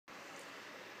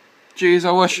Jeez,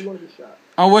 You want to be shot.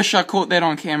 I wish I caught that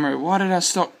on camera. Why did I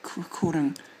stop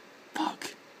recording?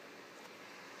 Fuck.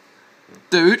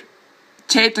 Dude,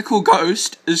 Tactical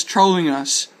Ghost is trolling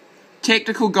us.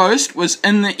 Tactical Ghost was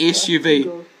in the SUV.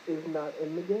 Tactical Ghost is not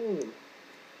in the game.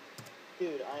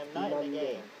 Dude, I am not in the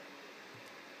game.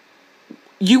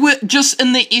 You were just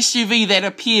in the SUV that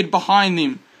appeared behind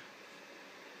them.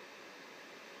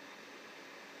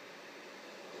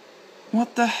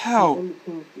 What the hell? He's in the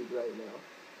team speak right now.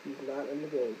 He's not in the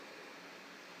game.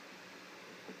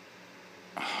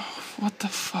 What the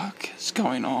fuck is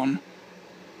going on?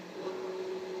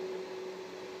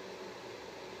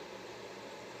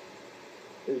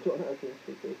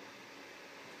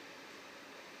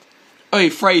 Hey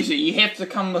Fraser, you have to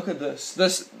come look at this.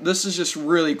 This is just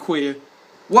really queer.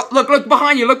 What? Look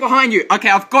behind you, look behind you. Okay,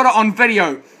 I've got it on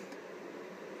video.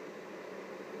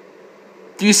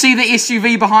 Do you see the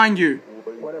SUV behind you?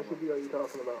 What SUV are you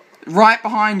talking about? Right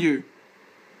behind you.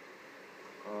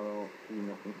 I don't see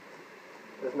nothing.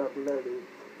 There's nothing there, dude.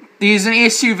 There's an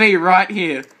SUV right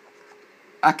here.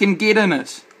 I can get in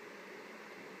it.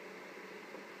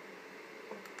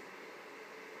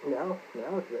 Now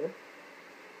it's there.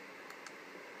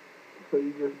 So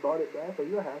you just bought it back, or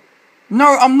you're hacked?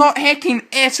 No, I'm not hacking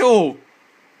at all.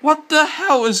 What the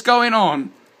hell is going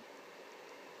on?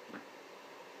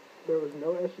 There was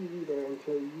no SUV there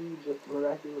until you just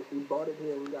miraculously bought it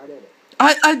here and got in it.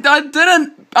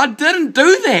 I didn't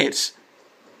do that.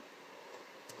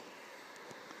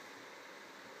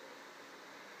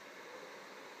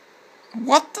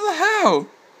 What the hell?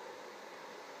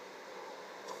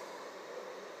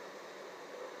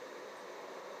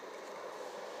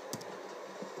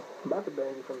 I'm about to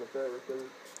ban you from the server because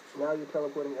now you're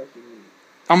teleporting SUVs.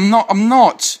 I'm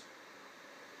not.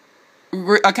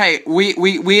 Okay,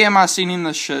 where am I sending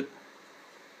this shit?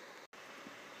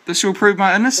 This will prove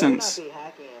my innocence. You better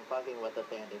not be hacking and fucking with us,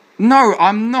 Andy. No,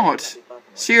 I'm not.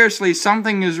 Seriously,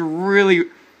 something is really...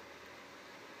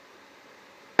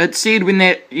 It said when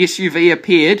that SUV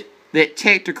appeared that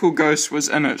Tactical Ghost was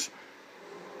in it.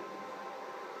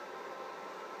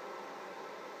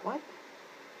 What?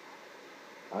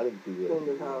 I didn't see that. Thing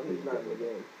is how he's not in the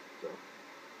game. So,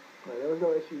 there was no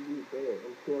SUV there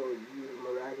until you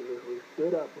miraculously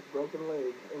stood up with broken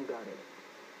legs and got in it.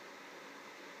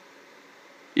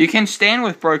 You can stand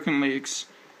with broken legs.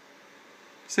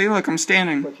 See, look, I'm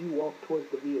standing. But you walked towards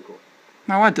the vehicle.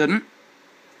 No, I didn't.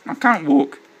 I can't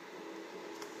walk.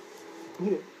 You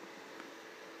did.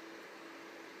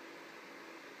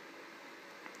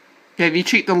 Have you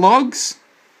checked the logs?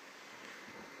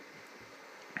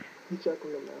 He's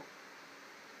checking them now.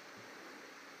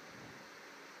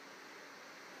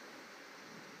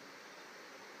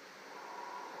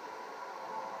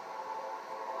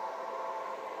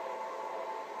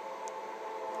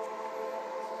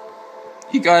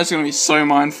 You guys are gonna be so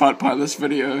mindfucked by this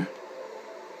video.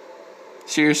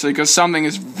 Seriously, because something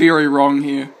is very wrong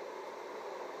here.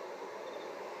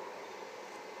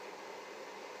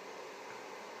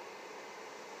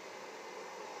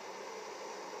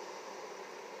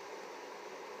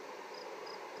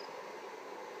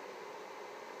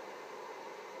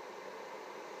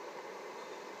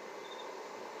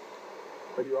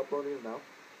 Are you uploading it now?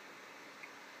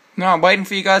 No, I'm waiting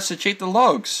for you guys to check the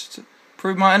logs to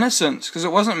prove my innocence, because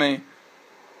it wasn't me.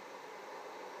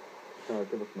 Alright,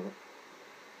 give us a minute.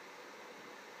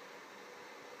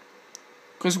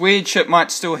 Because weird shit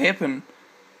might still happen.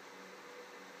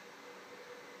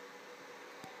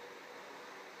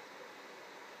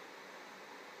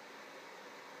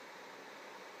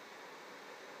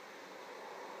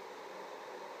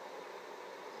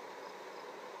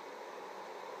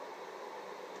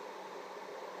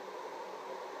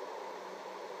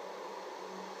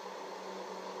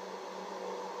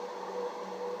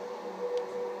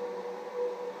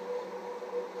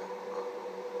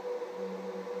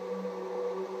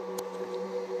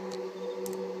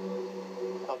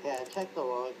 Okay, I checked the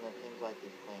logs and it seems like he's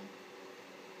clean.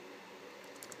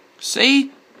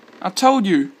 See? I told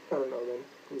you. I don't know then.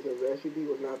 Because the SUV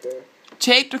was not there.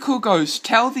 Tactical Ghost,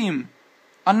 tell them.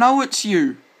 I know it's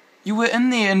you. You were in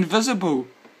there invisible.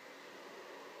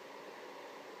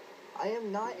 I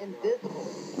am not invisible.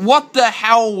 What the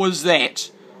hell was that?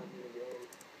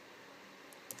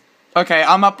 Okay,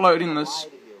 I'm uploading this. Lie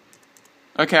to you.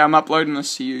 Okay, I'm uploading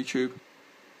this to YouTube.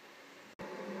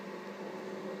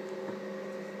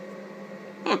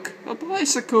 Look, a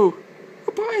bicycle.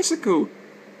 A bicycle.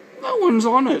 No one's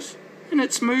on it. And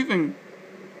it's moving.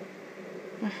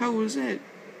 The hell was that?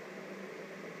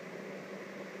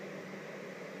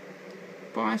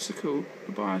 Bicycle.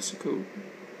 A bicycle.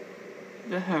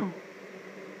 The hell?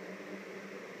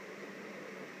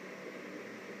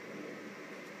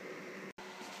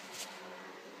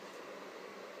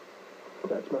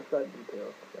 That's my site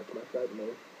detail. That's my site name.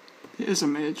 There's a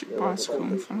magic bicycle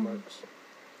in front of us.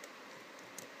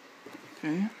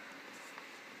 Okay.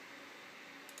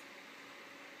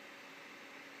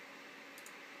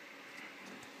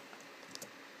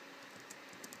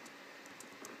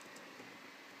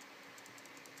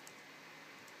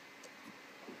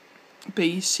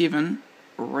 B7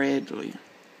 Radley.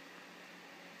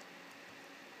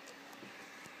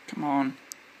 Come on.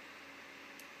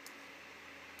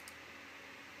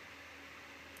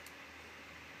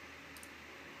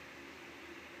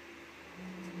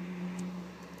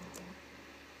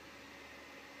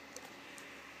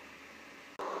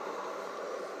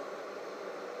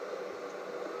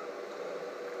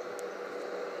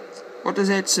 What does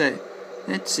that say?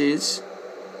 That says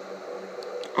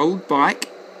old bike,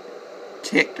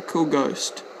 tactical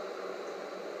ghost.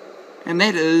 And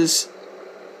that is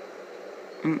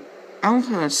an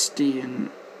Altastian.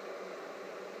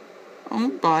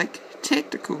 Old bike,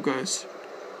 tactical ghost.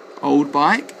 Old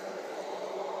bike,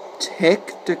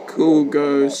 tactical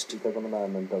ghost. Because I'm an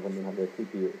admin doesn't mean have their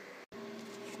CPU.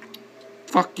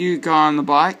 Fuck you, guy on the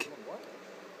bike.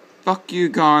 Fuck you,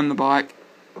 guy on the bike.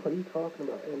 What are you talking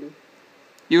about, Andy?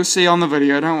 You'll see on the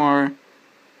video, don't worry.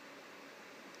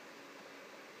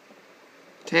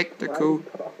 Tactical Why are you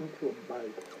talking to a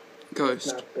bike? It's ghost.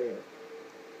 not fair.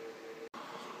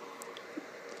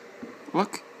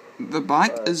 Look, the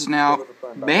bike is now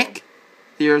back.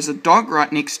 There is a dog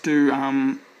right next to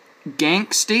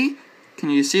Gangsty. Can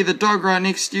you see the dog right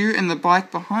next to you and the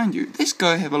bike behind you? Let's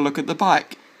go have a look at the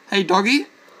bike. Hey, doggy.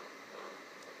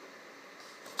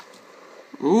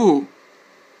 Ooh,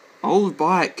 old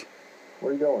bike.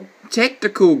 Where are you going?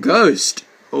 Tactical ghost.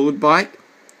 Old bike.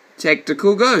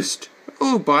 Tactical ghost.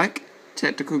 Old bike.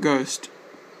 Tactical ghost.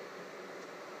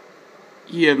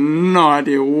 You have no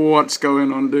idea what's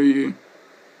going on, do you?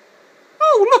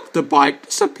 Oh, look, the bike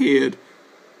disappeared.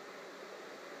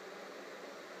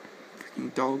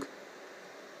 Freaking dog.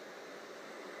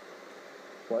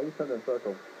 Why are you turning in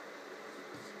circles?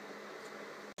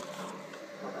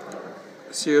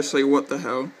 Seriously, what the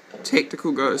hell?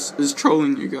 Tactical ghost is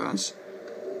trolling you guys.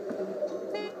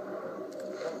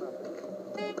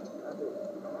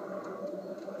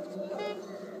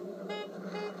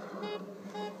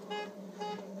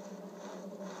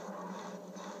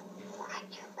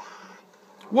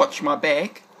 Watch my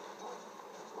back.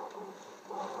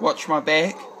 Watch my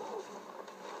back.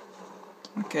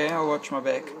 Okay, I'll watch my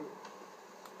back.